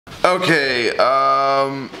Okay,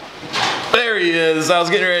 there he is. I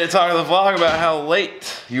was getting ready to talk to the vlog about how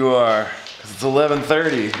late you are. Cause it's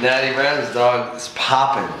 11:30. Natty Brown's dog is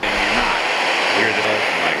popping.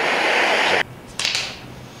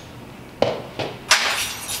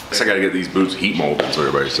 I gotta get these boots heat molded, that's what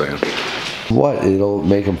everybody's saying. What? It'll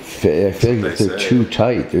make them fit. I feel like if they're too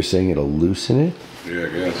tight, they're saying it'll loosen it. Yeah, I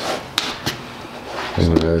guess. I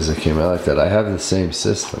didn't realize it came out like that. I have the same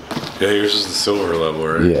system. Yeah, yours is the silver level,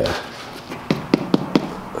 right? Yeah.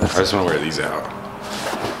 I just want to wear these out.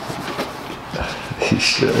 You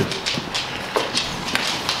should.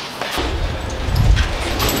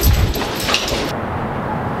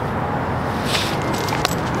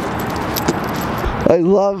 I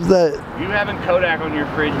love that. You having Kodak on your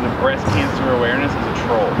fridge and the breast cancer awareness is a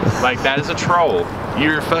troll. Like, that is a troll.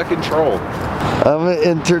 You're a fucking troll. I'm an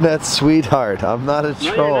internet sweetheart. I'm not a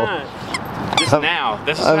troll. No, you're not. Just now.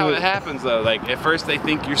 This is how it happens, though. Like, at first they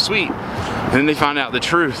think you're sweet, and then they find out the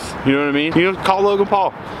truth. You know what I mean? You know, call Logan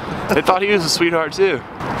Paul. They thought he was a sweetheart, too. You know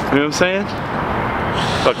what I'm saying?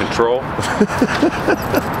 Fucking troll.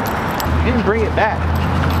 You didn't bring it back.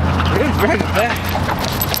 You didn't bring it back.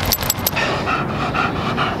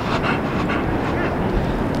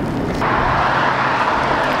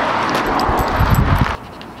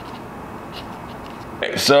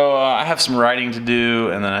 So I have some writing to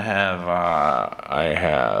do, and then I have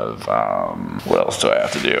what else do I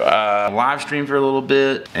have to do? Live stream for a little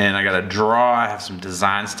bit, and I gotta draw. I have some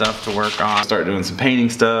design stuff to work on. Start doing some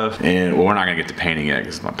painting stuff, and well, we're not gonna get to painting yet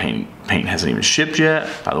because my paint hasn't even shipped yet.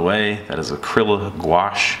 By the way, that is acrylic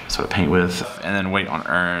gouache. That's what I paint with, and then wait on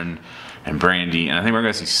Ern and Brandy, and I think we're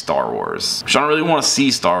gonna see Star Wars. Which I don't really want to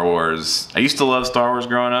see Star Wars. I used to love Star Wars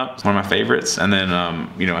growing up. It's one of my favorites. And then,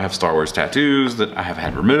 you know, I have Star Wars tattoos that I have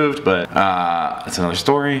had removed, but that's another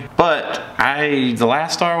story. But the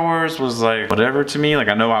last Star Wars was like whatever to me. Like,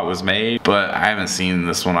 I know how it was made, but I haven't seen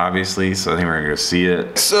this one obviously, so I think we're gonna go see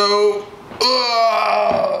it. So,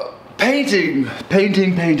 painting.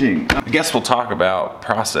 I guess we'll talk about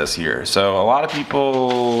process here. So a lot of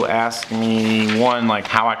people ask me, one, like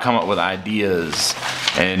how I come up with ideas,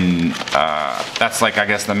 and that's like, I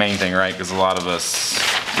guess the main thing, right? Because a lot of us,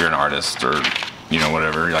 you're an artist or, you know,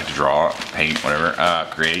 whatever, you like to draw, paint, whatever,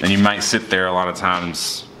 create. And you might sit there a lot of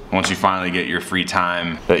times, once you finally get your free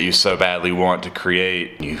time that you so badly want to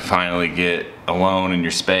create, you finally get alone in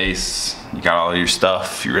your space, you got all your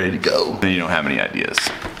stuff, you're ready to go, then you don't have any ideas.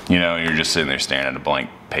 You know, you're just sitting there staring at a blank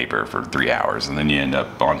paper for 3 hours, and then you end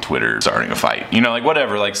up on Twitter starting a fight. You know, like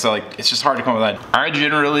whatever, like, so like, it's just hard to come up with that. I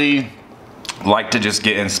generally like to just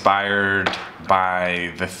get inspired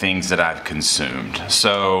by the things that I've consumed.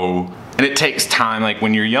 So, and it takes time. Like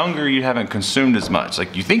when you're younger, you haven't consumed as much.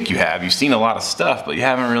 Like you think you have, you've seen a lot of stuff, but you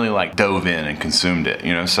haven't really like dove in and consumed it,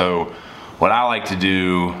 you know? So what I like to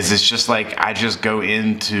do is it's just like, I just go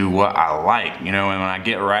into what I like, you know? And when I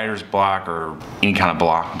get writer's block or any kind of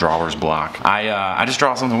block, drawer's block, I just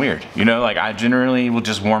draw something weird, you know? Like I generally will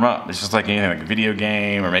just warm up. It's just like anything, like a video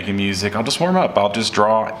game or making music. I'll just warm up. I'll just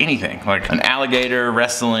draw anything, like an alligator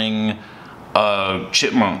wrestling a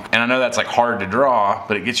chipmunk. And I know that's like hard to draw,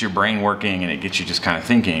 but it gets your brain working and it gets you just kind of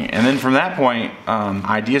thinking. And then from that point,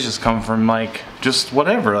 ideas just come from like just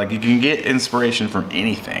whatever. Like you can get inspiration from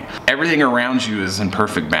anything. Everything around you is in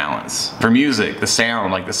perfect balance. For music, the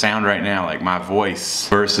sound, like the sound right now, like my voice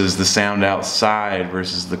versus the sound outside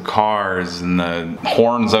versus the cars and the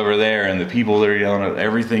horns over there and the people that are yelling at,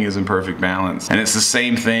 everything is in perfect balance. And it's the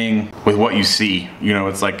same thing with what you see. You know,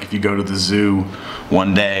 it's like if you go to the zoo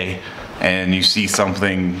one day and you see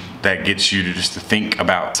something that gets you to just to think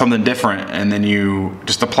about something different, and then you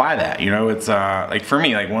just apply that, you know? It's like for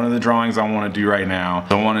me, like one of the drawings I want to do right now,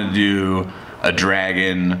 I want to do a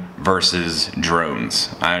dragon versus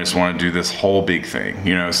drones. I just want to do this whole big thing,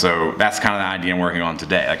 you know? So that's kind of the idea I'm working on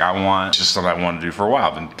today. Like I want, just something I want to do for a while.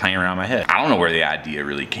 I've been playing around my head. I don't know where the idea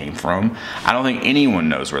really came from. I don't think anyone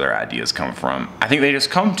knows where their ideas come from. I think they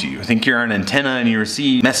just come to you. I think you're an antenna and you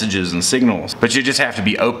receive messages and signals, but you just have to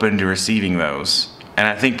be open to receiving those. And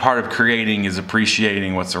I think part of creating is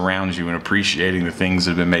appreciating what's around you and appreciating the things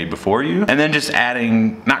that have been made before you. And then just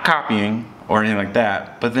adding, not copying or anything like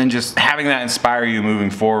that, but then just having that inspire you moving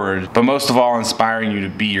forward. But most of all, inspiring you to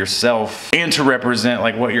be yourself and to represent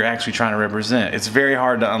like what you're actually trying to represent. It's very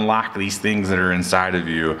hard to unlock these things that are inside of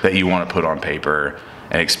you that you want to put on paper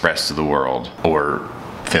and express to the world, or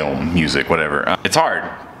film, music, whatever. It's hard,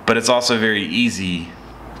 but it's also very easy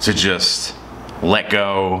to just let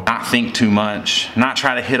go, not think too much, not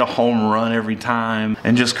try to hit a home run every time,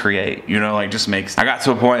 and just create, you know, like just makes. I got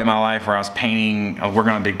to a point in my life where I was painting, I was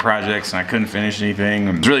working on big projects and I couldn't finish anything.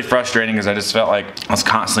 It was really frustrating because I just felt like I was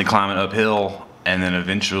constantly climbing uphill And then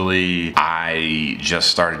eventually I just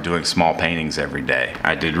started doing small paintings every day.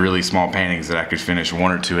 I did really small paintings that I could finish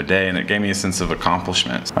 1 or 2 a day, and it gave me a sense of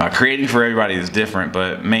accomplishment. Creating for everybody is different,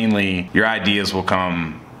 but mainly your ideas will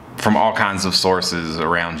come from all kinds of sources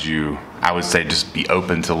around you. I would say just be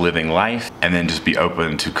open to living life, and then just be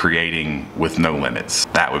open to creating with no limits.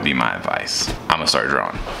 That would be my advice. I'm gonna start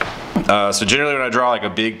drawing. So generally when I draw like a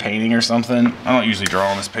big painting or something, I don't usually draw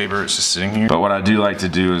on this paper, it's just sitting here. But what I do like to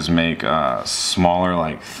do is make smaller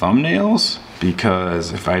like thumbnails,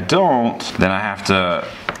 because if I don't, then I have to,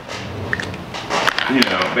 you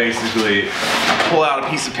know, basically pull out a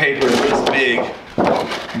piece of paper this big.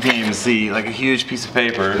 You can't even see, like a huge piece of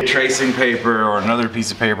paper, tracing paper or another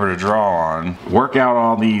piece of paper to draw on. Work out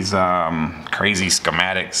all these crazy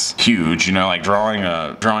schematics. Huge, you know, like drawing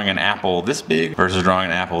an apple this big versus drawing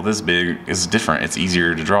an apple this big is different. It's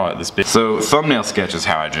easier to draw it this big. So thumbnail sketch is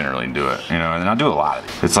how I generally do it, you know, and I do a lot of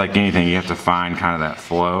it. It's like anything, you have to find kind of that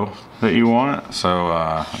flow that you want.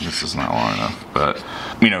 So this is not long enough, but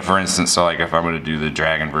you know, for instance, so like if I'm going to do the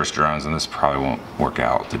dragon versus drones, and this probably won't work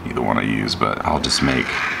out to be the one I use, but I'll just make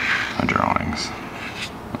my drawings.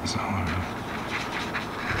 That's all I do.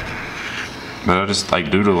 But I'll just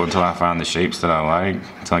like doodle until I find the shapes that I like,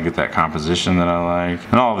 until I get that composition that I like.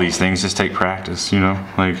 And all of these things just take practice, you know?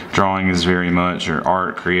 Like drawing is very much, or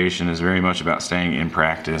art creation is very much about staying in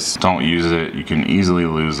practice. Don't use it, you can easily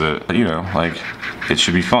lose it. But, you know, like it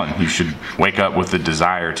should be fun. You should wake up with the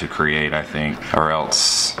desire to create, I think, or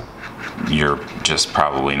else you're just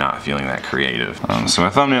probably not feeling that creative. So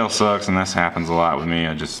my thumbnail sucks, and this happens a lot with me.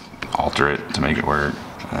 I just alter it to make it work.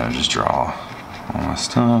 And I just draw all my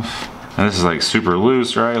stuff. And this is like super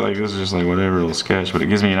loose, right? Like this is just like whatever little sketch, but it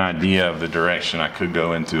gives me an idea of the direction I could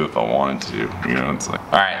go into if I wanted to. You know, it's like,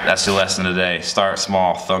 all right, that's your lesson today. Start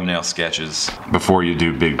small thumbnail sketches before you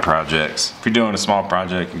do big projects. If you're doing a small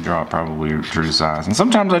project, you draw probably true size. And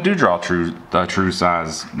sometimes I do draw true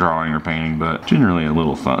size drawing or painting, but generally a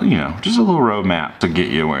little fun, you know, just a little roadmap to get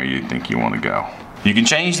you where you think you want to go. You can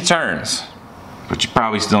change the turns, but you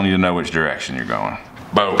probably still need to know which direction you're going.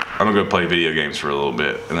 But I'm gonna go play video games for a little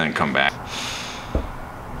bit and then come back.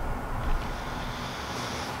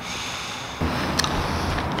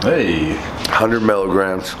 Hey. 100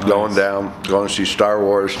 milligrams, going down, going to see Star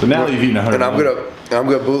Wars. But now you've eaten 100 And I'm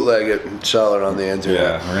gonna bootleg it and sell it on the internet.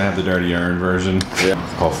 Yeah, we're gonna have the dirty urn version. Yeah.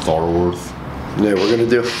 It's called Star Wars. Yeah, we're gonna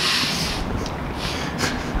do.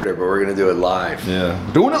 But we're gonna do it live. Yeah.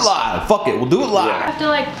 We're doing it live. Fuck it, we'll do it live. You have to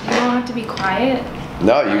like, you don't have to be quiet.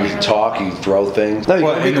 No, you can talk, you can throw things. No, you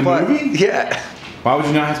What, in the movie? Yeah. Why would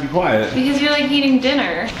you not have to be quiet? Because you're like eating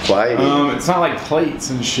dinner. Quiet. It's not like plates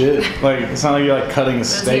and shit. Like, it's not like you're like cutting a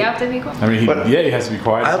Does steak. he have to be quiet? I mean, yeah, he has to be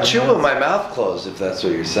quiet. I'll chew with my mouth closed if that's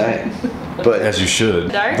what you're saying. But As you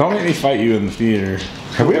should. Dark? Don't make me fight you in the theater.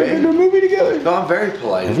 Have we ever been to a movie together? no, I'm very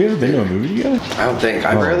polite. Have we ever been to a movie together? I don't think.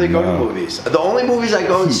 I rarely go to movies. The only movies I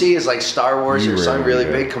go and see is like Star Wars You or something rarely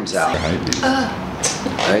really go. big comes out. Hype beast.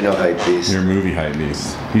 I know hype beast. You're a movie hype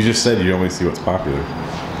beast. You just said you only see what's popular.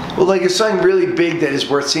 Well, like it's something really big that is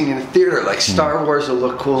worth seeing in a theater. Like Star Wars will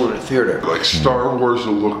look cool in a theater. Like Star Wars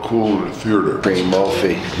will look cool in a theater. Bring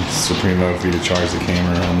Mophie. Supremo fee to charge the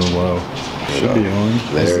camera on the low. Should be on.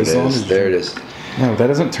 There it this on? is. There it is. No, that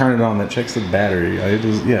doesn't turn it on. That checks the battery. It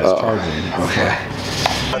is, yeah, it's charging.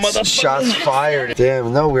 Okay. Shots fired.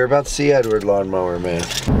 Damn, no, we're about to see Edward Lawnmower Man.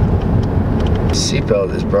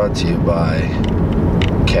 Seatbelt is brought to you by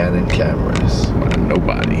Canon cameras.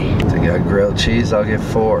 Nobody. They got grilled cheese, I'll get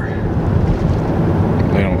 4.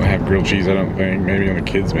 They don't have grilled cheese, I don't think. Maybe on the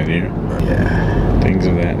kids menu. Yeah, Things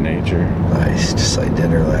of that nature. nice. Just like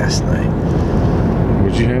dinner last night.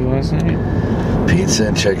 What'd you have last night? Pizza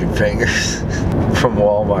and chicken fingers from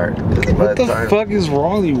Walmart. What the fuck is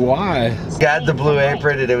wrong with you? Why? Got the blue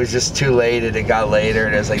apron and it was just too late and it got later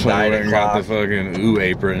and it was like 9 I got the o'clock. fucking ooh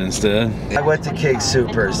apron instead. I went to King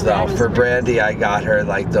Supers though. For Brandy, I got her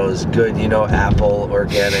like those good, you know, apple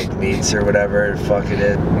organic meats or whatever. Fucking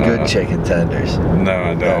it. Good chicken tenders. No,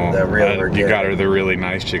 I don't. The real You organic. got her the really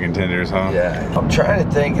nice chicken tenders, huh? Yeah. I'm trying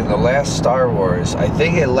to think in the last Star Wars, I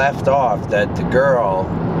think it left off that the girl,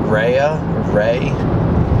 Ray? Rai.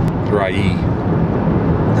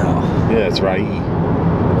 No. Yeah, it's Rai.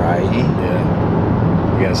 Rai?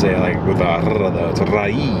 Yeah. You gotta say it like with a it's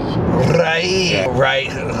Rai. Rai. Yeah. Right.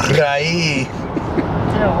 Rai.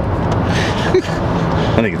 No.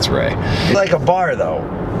 I think it's Ray. Like a bar though.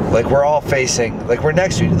 Like we're all facing, like we're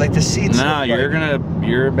next to you, like the seats. No, look like,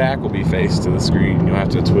 your back will be faced to the screen. You'll have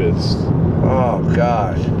to twist. Oh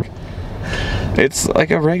God. It's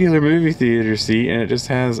like a regular movie theater seat, and it just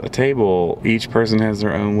has a table. Each person has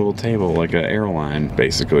their own little table, like an airline,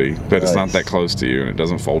 basically. But it's not that close to you, and it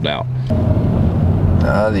doesn't fold out.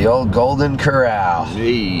 The old Golden Corral.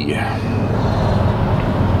 Hey.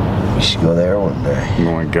 We should go there one day.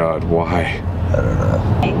 Oh my god, why? I don't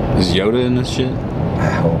know. Is Yoda in this shit? I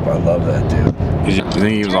hope. I love that dude. Do you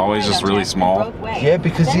think he was always just really small? Yeah,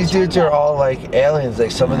 because these dudes are all like aliens.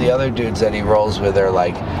 Like some of the other dudes that he rolls with are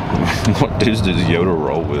like... What dudes does Yoda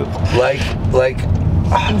roll with?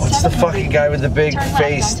 What's the fucking guy with the big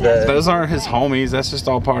face? Those aren't his homies. That's just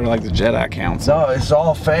all part of like the Jedi Council. No, it's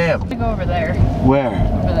all fam. Go over there. Where?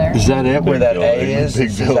 Over there. Is that it? Where that A is? Big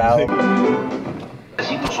This is out.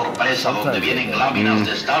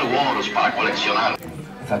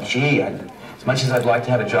 Thought, gee, as much as I'd like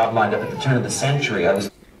to have a job lined up at the turn of the century, I was...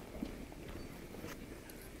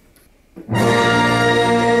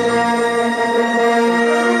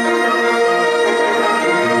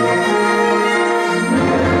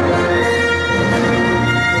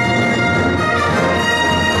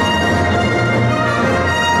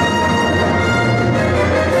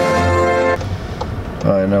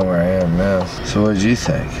 Oh, I know where I am now. So what did you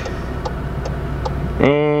think?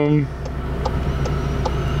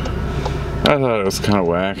 I thought it was kind of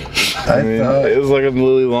whack. I thought it was like a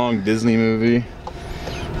really long Disney movie.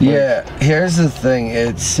 Yeah, here's the thing.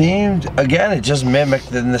 It seemed, again, it just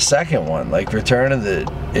mimicked in the second one, like Return of the...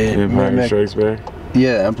 Empire Strikes Back.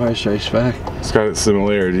 Yeah, Empire Strikes Back. It's got its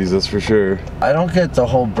similarities, that's for sure. I don't get the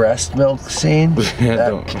whole breast milk scene. It was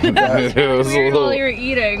a little, While you were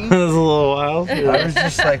eating. it was a little wild. I was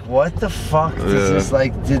just like, what the fuck? This is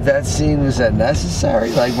like, did that scene, was that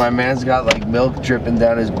necessary? Like, my man's got like milk dripping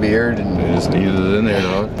down his beard and... They just needed it in there,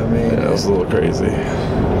 dog. I mean, yeah, it was a little crazy.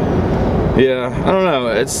 Yeah, I don't know.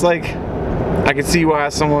 It's like, I could see why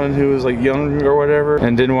someone who was like young or whatever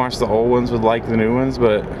and didn't watch the old ones would like the new ones,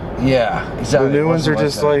 but yeah, exactly. the new ones are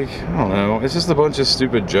just like, I don't know, it's just a bunch of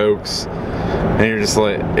stupid jokes. And you're just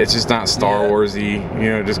like, it's just not Star Warsy,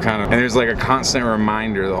 you know, just kind of, and there's like a constant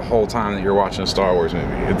reminder the whole time that you're watching a Star Wars movie.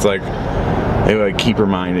 It's like, they like keep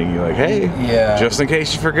reminding you like, hey, just in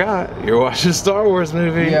case you forgot, you're watching a Star Wars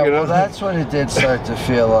movie. Yeah, you know? well that's what it did start to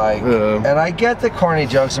feel like. And I get the corny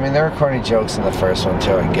jokes. I mean, there were corny jokes in the first one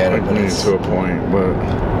too, I get it. But it's to a point, but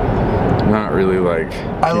not really like,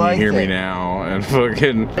 can you hear me now? And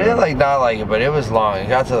fucking... I didn't like not like it, but it was long. It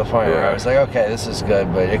got to the point where I was like, okay, this is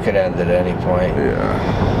good, but it could end at any point.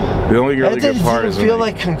 Yeah. The only really good part is... It didn't feel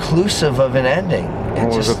like conclusive of an ending.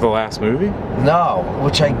 What, was it the last movie? No,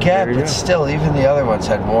 which I get, but still, even the other ones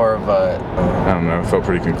had more of a... I don't know, it felt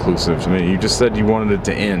pretty conclusive to me. You just said you wanted it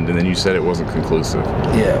to end, and then you said it wasn't conclusive.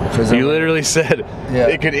 Yeah, because... You literally said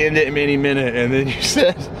it could end at any minute, and then you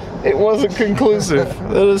said it wasn't conclusive.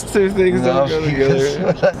 Those two things don't go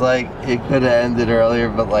together. Like, it could have ended earlier,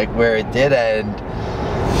 but like where it did end,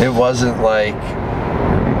 it wasn't like...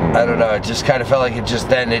 I don't know, it just kind of felt like it just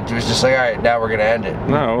ended. It was just like, alright, now we're gonna end it.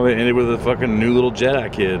 No, they ended with a fucking new little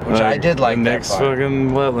Jedi kid. Which I did like the that next part.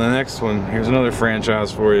 fucking level, the next one. Here's another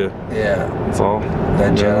franchise for you. Yeah. That's all.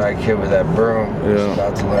 That Jedi kid with that broom was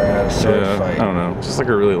about to learn how to sword fight. I don't know. Just like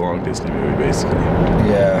a really long Disney movie, basically.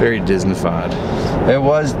 Yeah. Very Disney-fied. It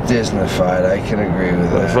was Disney-fied, I can agree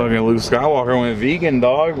with that. Fucking Luke Skywalker went vegan,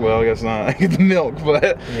 dog. Well, I guess not. The milk,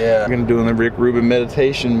 but yeah. I'm doing the Rick Rubin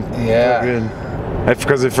meditation. Yeah.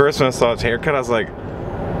 Because at first when I saw his haircut, I was like,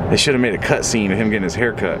 they should have made a cut scene of him getting his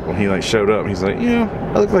haircut when he like showed up. He's like, you know,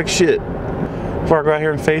 I look like shit. Before I go out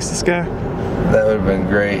here and face this guy. That would have been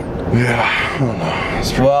great. Yeah, I don't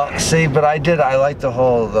know. Well, see, but I like the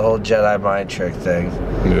whole Jedi mind trick thing.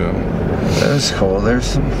 Yeah. That was cool. There's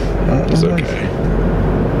some... It's okay.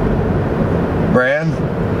 Bran?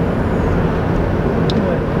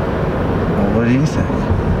 Well, what do you think?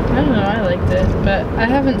 I don't know, I liked it, but I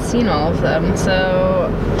haven't seen all of them,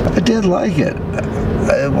 so... I did like it.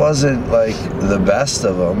 It wasn't like the best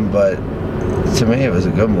of them, but to me it was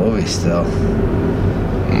a good movie still.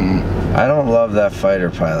 I don't love that fighter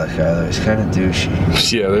pilot guy though, he's kind of douchey.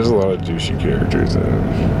 Yeah, there's a lot of douchey characters in it. I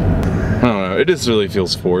don't know, it just really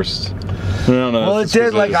feels forced. I don't know. Well, it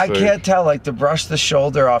did, like, I can't tell, like, the brush the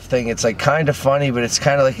shoulder off thing, it's, like, kind of funny, but it's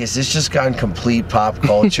kind of like, is this just gone complete pop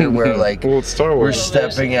culture where, like, well, it's Star Wars. We're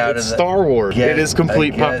stepping out of the... Star Wars. It is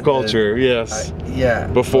complete pop culture, yes. Yeah.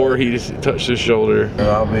 Before he touched his shoulder.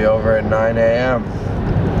 I'll be over at 9 a.m.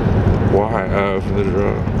 Why? For the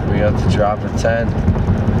drop. We got to drop at 10.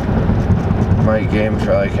 Might game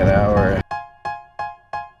for, like, an hour.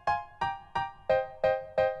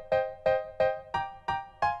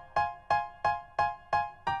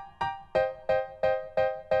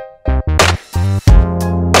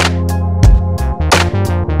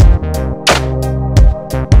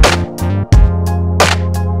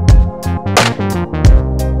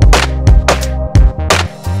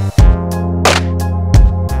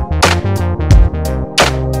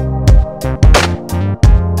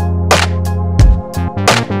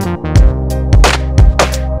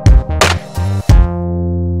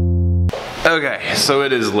 Okay, so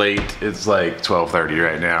it is late. It's like 12:30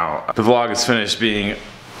 right now. The vlog is finished being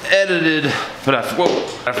edited, but I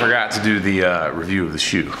forgot to do the review of the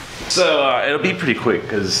shoe. So it'll be pretty quick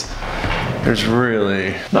because there's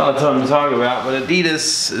really not a ton to talk about, but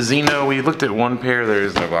Adidas Xeno, we looked at one pair, there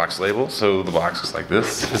is no box label, so the box looks like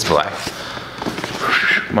this. It's black.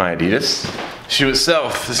 My Adidas. Shoe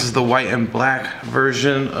itself, this is the white and black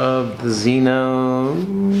version of the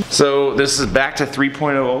Xeno. So this is back to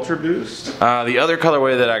 3.0 Ultra Boost. The other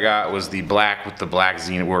colorway that I got was the black with the black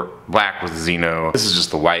Xeno, or black with the Xeno. This is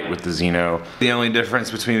just the white with the Xeno. The only difference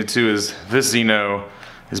between the two is this Xeno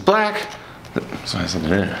is black. So I have something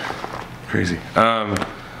in it. Crazy.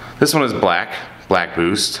 This one is black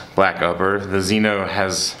boost, black upper. The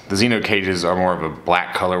Xeno cages are more of a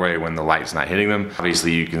black colorway when the light's not hitting them.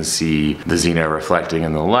 Obviously you can see the Xeno reflecting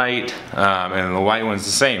in the light, and the white one's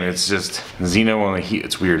the same. It's just Xeno on the heel.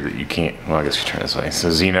 It's weird that you can't, well, I guess you turn this way. So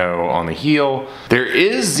Xeno on the heel. There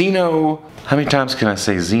is Xeno, how many times can I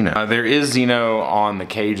say Xeno? There is Xeno on the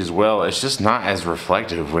cage as well. It's just not as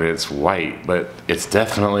reflective when it's white, but it's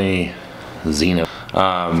definitely Xeno.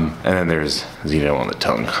 And then there's Xeno on the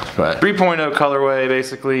tongue. But 3.0 colorway,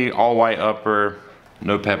 basically, all white upper,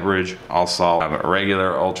 no pepperage, all salt. A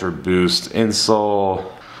regular Ultra Boost insole,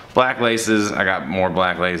 black laces. I got more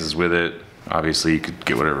black laces with it. Obviously, you could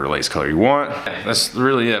get whatever lace color you want. That's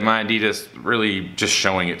really it. My Adidas, really just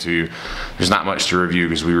showing it to you. There's not much to review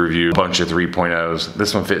because we reviewed a bunch of 3.0s.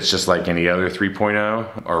 This one fits just like any other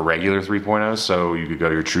 3.0 or regular 3.0, so you could go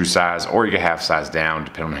to your true size or you could half size down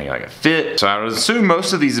depending on how you like it fit. So I would assume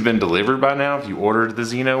most of these have been delivered by now if you ordered the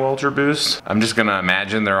Xeno Ultra Boost. I'm just gonna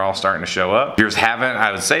imagine they're all starting to show up. If yours haven't,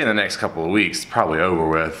 I would say in the next couple of weeks, it's probably over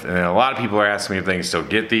with. And a lot of people are asking me if they can still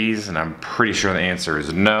get these, and I'm pretty sure the answer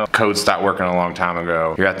is no. Code stopped working a long time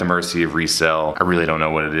ago. You're at the mercy of resale. I really don't know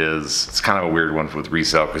what it is. It's kind of a weird one with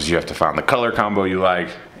resale because you have to find the color combo you like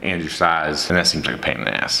and your size, and that seems like a pain in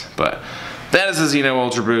the ass. But that is the Xeno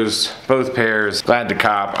Ultra Boost, both pairs. Glad to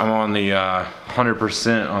cop. I'm on the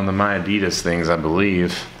 100% on the My Adidas things, I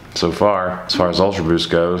believe, so far as Ultra Boost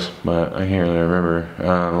goes, but I can't really remember.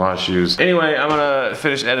 A lot of shoes. Anyway, I'm gonna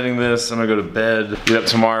finish editing this. I'm gonna go to bed, get up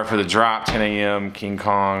tomorrow for the drop, 10 a.m. King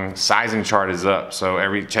Kong. Sizing chart is up, so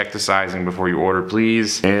check the sizing before you order,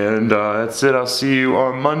 please. And that's it. I'll see you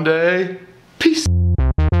on Monday. Peace.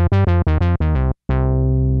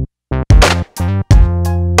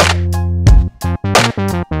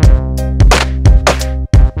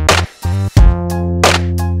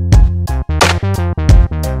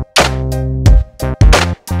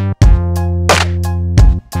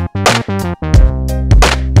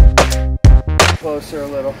 Closer a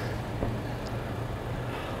little.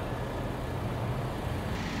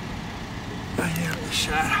 I am the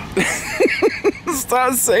shadow.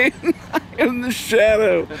 Stop saying I am the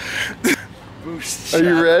shadow. Boost Are shadow.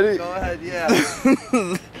 you ready? Go ahead, yeah.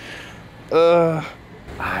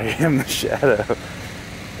 I am the shadow.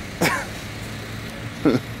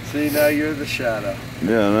 See, now you're the shadow.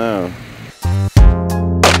 Yeah, I know.